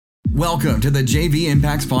Welcome to the JV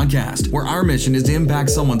Impacts Podcast, where our mission is to impact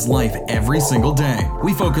someone's life every single day.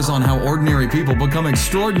 We focus on how ordinary people become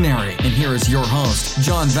extraordinary. And here is your host,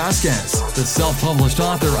 John Vasquez, the self-published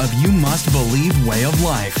author of You Must Believe Way of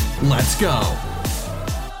Life. Let's go.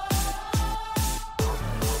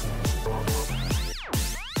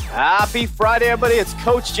 Happy Friday, everybody. It's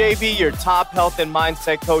Coach JV, your top health and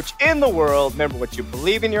mindset coach in the world. Remember, what you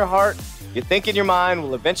believe in your heart, you think in your mind,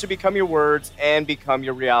 will eventually become your words and become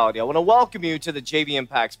your reality. I want to welcome you to the JV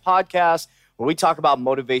Impacts Podcast, where we talk about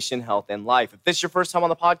motivation, health, and life. If this is your first time on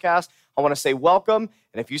the podcast, I want to say welcome.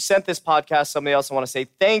 And if you sent this podcast to somebody else, I want to say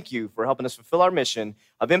thank you for helping us fulfill our mission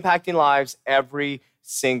of impacting lives every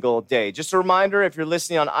single day. Just a reminder, if you're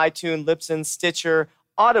listening on iTunes, Libsyn, Stitcher,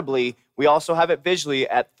 Audibly, we also have it visually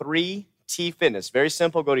at 3T Fitness. Very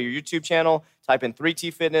simple. Go to your YouTube channel, type in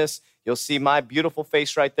 3T Fitness. You'll see my beautiful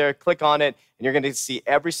face right there. Click on it, and you're going to see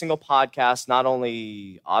every single podcast, not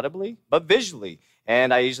only audibly, but visually.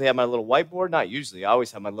 And I usually have my little whiteboard. Not usually. I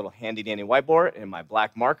always have my little handy-dandy whiteboard and my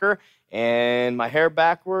black marker and my hair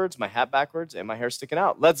backwards, my hat backwards, and my hair sticking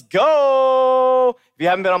out. Let's go! If you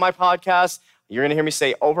haven't been on my podcast, you're going to hear me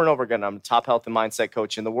say over and over again, I'm the top health and mindset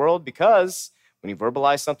coach in the world, because when you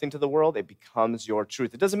verbalize something to the world, it becomes your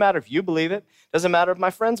truth. It doesn't matter if you believe it. It doesn't matter if my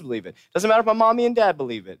friends believe it. It doesn't matter if my mommy and dad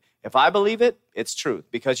believe it. If I believe it, it's truth,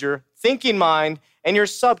 because your thinking mind and your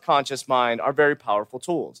subconscious mind are very powerful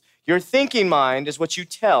tools. Your thinking mind is what you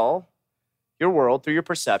tell your world through your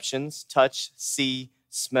perceptions, touch, see,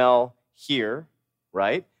 smell, hear,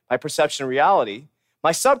 right? My perception of reality.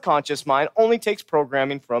 My subconscious mind only takes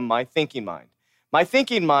programming from my thinking mind. My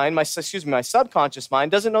thinking mind, my subconscious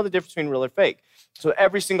mind doesn't know the difference between real or fake. So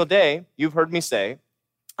every single day, you've heard me say,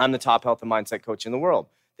 I'm the top health and mindset coach in the world.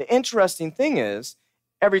 The interesting thing is,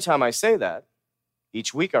 every time I say that,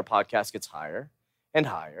 each week our podcast gets higher and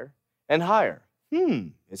higher and higher.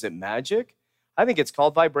 Is it magic? I think it's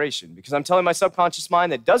called vibration, because I'm telling my subconscious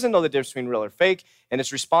mind that doesn't know the difference between real or fake, and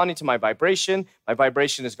it's responding to my vibration. My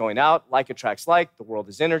vibration is going out. Like attracts like. The world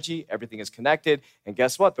is energy. Everything is connected. And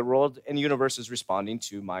guess what? The world and universe is responding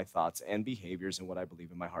to my thoughts and behaviors and what I believe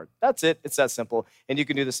in my heart. That's it. It's that simple. And you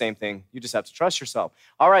can do the same thing. You just have to trust yourself.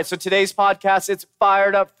 All right, so today's podcast, it's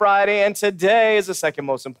Fired Up Friday, and today is the second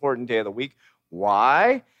most important day of the week.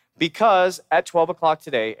 Why? Because at 12 o'clock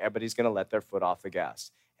today, everybody's going to let their foot off the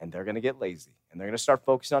gas. And they're going to get lazy, and they're going to start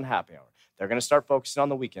focusing on happy hour. They're going to start focusing on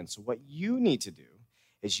the weekend. So what you need to do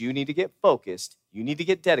is you need to get focused. You need to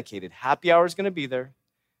get dedicated. Happy hour is going to be there.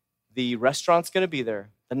 The restaurant's going to be there.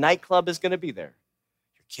 The nightclub is going to be there.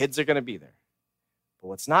 Your kids are going to be there. But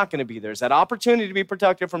what's not going to be there is that opportunity to be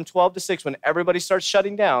productive from 12 to 6 when everybody starts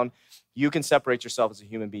shutting down. You can separate yourself as a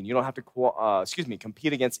human being. You don't have to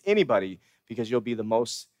compete against anybody, because you'll be the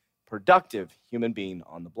most productive human being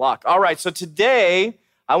on the block. All right, so today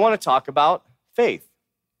I want to talk about faith.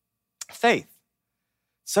 Faith.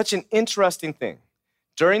 Such an interesting thing.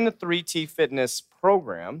 During the 3T Fitness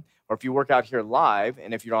program, or if you work out here live,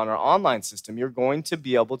 and if you're on our online system, you're going to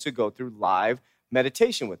be able to go through live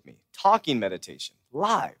meditation with me, talking meditation,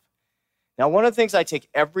 live. Now, one of the things I take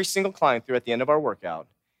every single client through at the end of our workout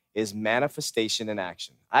is manifestation in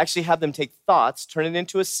action. I actually have them take thoughts, turn it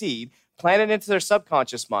into a seed, plant it into their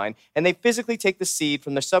subconscious mind, and they physically take the seed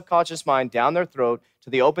from their subconscious mind down their throat to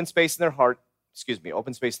the open space in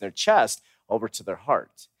their chest, over to their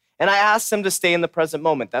heart. And I ask them to stay in the present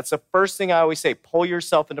moment. That's the first thing I always say. Pull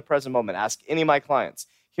yourself into present moment. Ask any of my clients.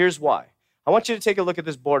 Here's why. I want you to take a look at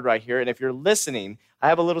this board right here, and if you're listening, I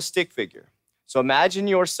have a little stick figure. So imagine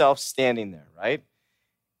yourself standing there, right?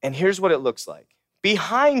 And here's what it looks like.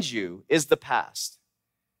 Behind you is the past.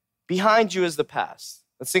 Behind you is the past.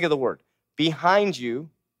 Let's think of the word. Behind you,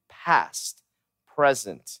 past,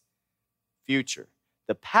 present, future.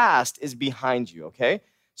 The past is behind you, okay?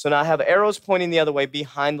 So now I have arrows pointing the other way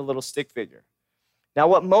behind the little stick figure. Now,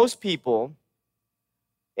 what most people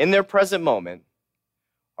in their present moment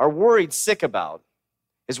are worried sick about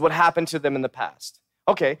is what happened to them in the past.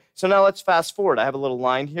 Okay, so now let's fast forward. I have a little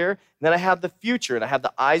line here, and then I have the future, and I have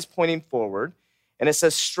the eyes pointing forward, and it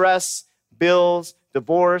says stress, bills,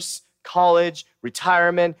 divorce, college,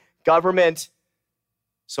 retirement, government.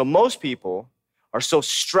 So most people are so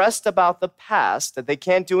stressed about the past that they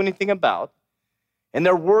can't do anything about, and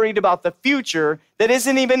they're worried about the future that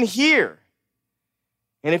isn't even here.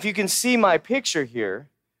 And if you can see my picture here,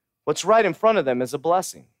 what's right in front of them is a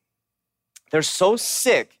blessing. They're so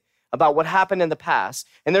sick about what happened in the past,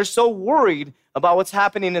 and they're so worried about what's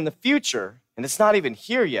happening in the future, and it's not even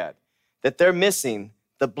here yet, that they're missing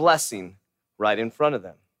the blessing right in front of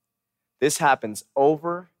them. This happens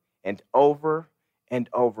over and over and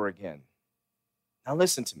over again. Now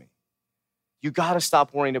listen to me. You got to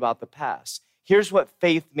stop worrying about the past. Here's what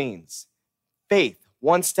faith means. Faith,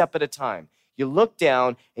 one step at a time. You look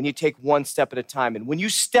down and you take one step at a time. And when you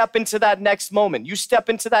step into that next moment, you step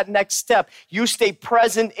into that next step, you stay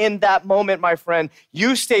present in that moment, my friend.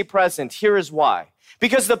 You stay present. Here is why.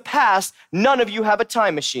 Because the past, none of you have a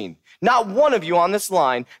time machine. Not one of you on this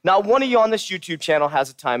line, not one of you on this YouTube channel has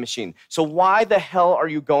a time machine. So why the hell are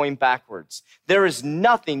you going backwards? There is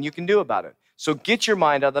nothing you can do about it. So get your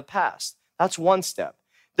mind out of the past. That's one step.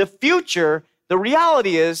 The future, the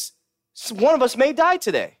reality is one of us may die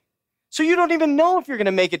today. So you don't even know if you're going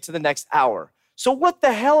to make it to the next hour. So what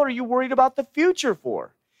the hell are you worried about the future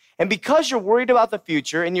for? And because you're worried about the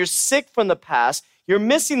future and you're sick from the past, you're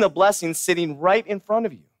missing the blessing sitting right in front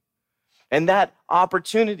of you. And that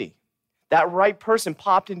opportunity, that right person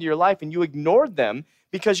popped into your life and you ignored them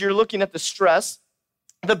because you're looking at the stress,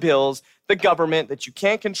 the bills, the government that you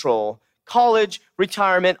can't control, college,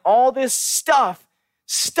 retirement, all this stuff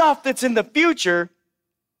that's in the future,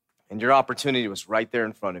 and your opportunity was right there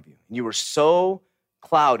in front of you. And you were so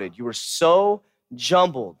clouded, you were so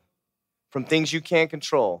jumbled from things you can't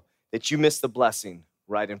control that you missed the blessing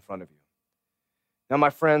right in front of you. Now, my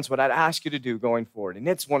friends, what I'd ask you to do going forward, and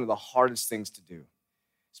it's one of the hardest things to do,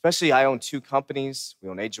 especially I own 2 companies. We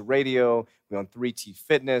own Age of Radio. We own 3T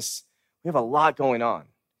Fitness. We have a lot going on.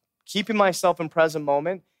 Keeping myself in present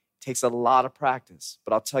moment takes a lot of practice.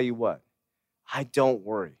 But I'll tell you what, I don't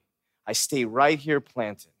worry. I stay right here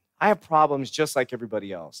planted. I have problems just like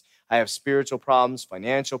everybody else. I have spiritual problems,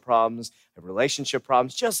 financial problems, I have relationship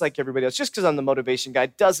problems just like everybody else. Just because I'm the motivation guy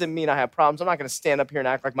doesn't mean I have problems. I'm not going to stand up here and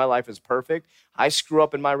act like my life is perfect. I screw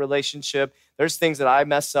up in my relationship. There's things that I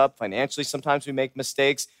mess up financially. Sometimes we make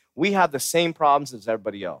mistakes. We have the same problems as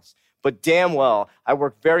everybody else. But damn well, I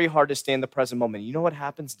work very hard to stay in the present moment. You know what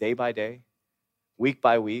happens day by day, week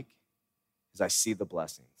by week, is I see the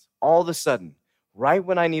blessings. All of a sudden, right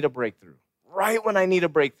when I need a breakthrough,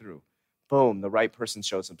 boom, the right person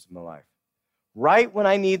shows up in my life. Right when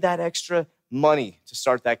I need that extra money to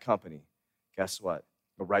start that company, guess what?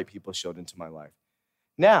 The right people showed into my life.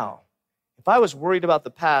 Now, if I was worried about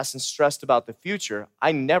the past and stressed about the future,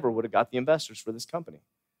 I never would have got the investors for this company.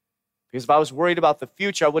 Because if I was worried about the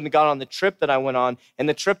future, I wouldn't have gone on the trip that I went on. And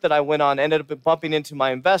the trip that I went on ended up bumping into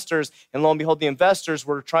my investors. And lo and behold, the investors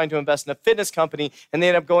were trying to invest in a fitness company, and they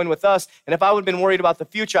ended up going with us. And if I would have been worried about the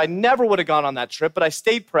future, I never would have gone on that trip. But I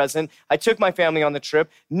stayed present. I took my family on the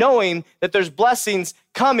trip, knowing that there's blessings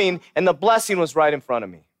coming, and the blessing was right in front of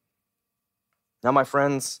me. Now, my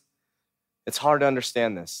friends, it's hard to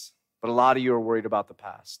understand this, but a lot of you are worried about the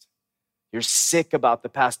past. You're sick about the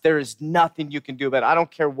past. There is nothing you can do about it. I don't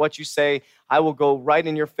care what you say. I will go right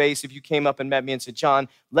in your face if you came up and met me and said, John,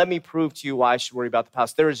 let me prove to you why I should worry about the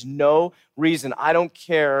past. There is no reason. I don't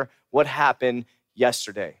care what happened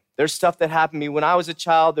yesterday. There's stuff that happened to me when I was a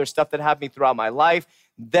child. There's stuff that happened to me throughout my life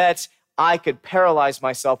that I could paralyze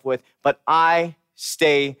myself with, but I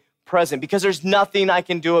stay present because there's nothing I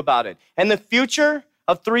can do about it. And the future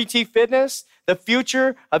of 3T Fitness, the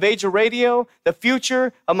future of Age of Radio, the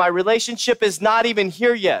future of my relationship is not even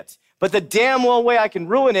here yet. But the damn well way I can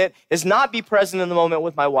ruin it is not be present in the moment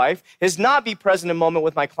with my wife, is not be present in the moment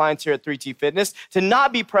with my clients here at 3T Fitness, to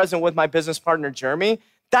not be present with my business partner, Jeremy.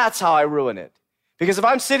 That's how I ruin it. Because if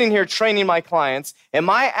I'm sitting here training my clients and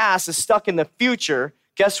my ass is stuck in the future,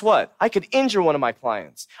 guess what? I could injure one of my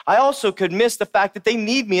clients. I also could miss the fact that they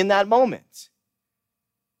need me in that moment.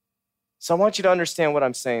 So I want you to understand what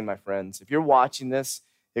I'm saying, my friends. If you're watching this,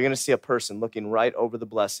 you're going to see a person looking right over the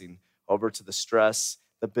blessing, over to the stress,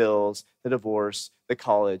 the bills, the divorce, the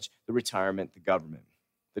college, the retirement, the government.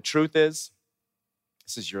 The truth is,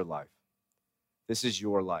 this is your life. This is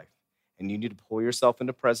your life. And you need to pull yourself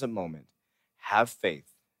into present moment. Have faith.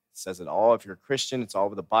 It says it all. If you're a Christian, it's all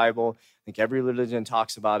over the Bible. I think every religion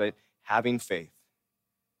talks about it. Having faith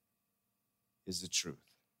is the truth.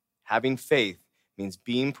 Having faith means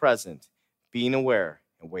being present, being aware,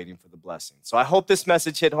 and waiting for the blessing. So I hope this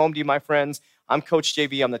message hit home to you, my friends. I'm Coach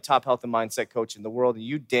JV. I'm the top health and mindset coach in the world, and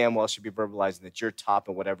you damn well should be verbalizing that you're top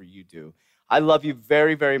in whatever you do. I love you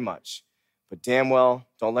very, very much, but damn well,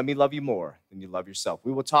 don't let me love you more than you love yourself.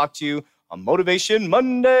 We will talk to you on Motivation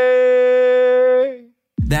Monday.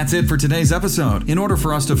 That's it for today's episode. In order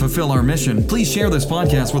for us to fulfill our mission, please share this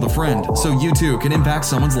podcast with a friend so you too can impact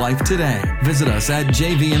someone's life today. Visit us at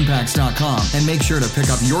jvimpacts.com and make sure to pick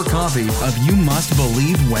up your copy of You Must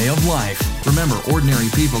Believe Way of Life. Remember, ordinary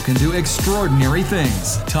people can do extraordinary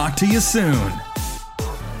things. Talk to you soon.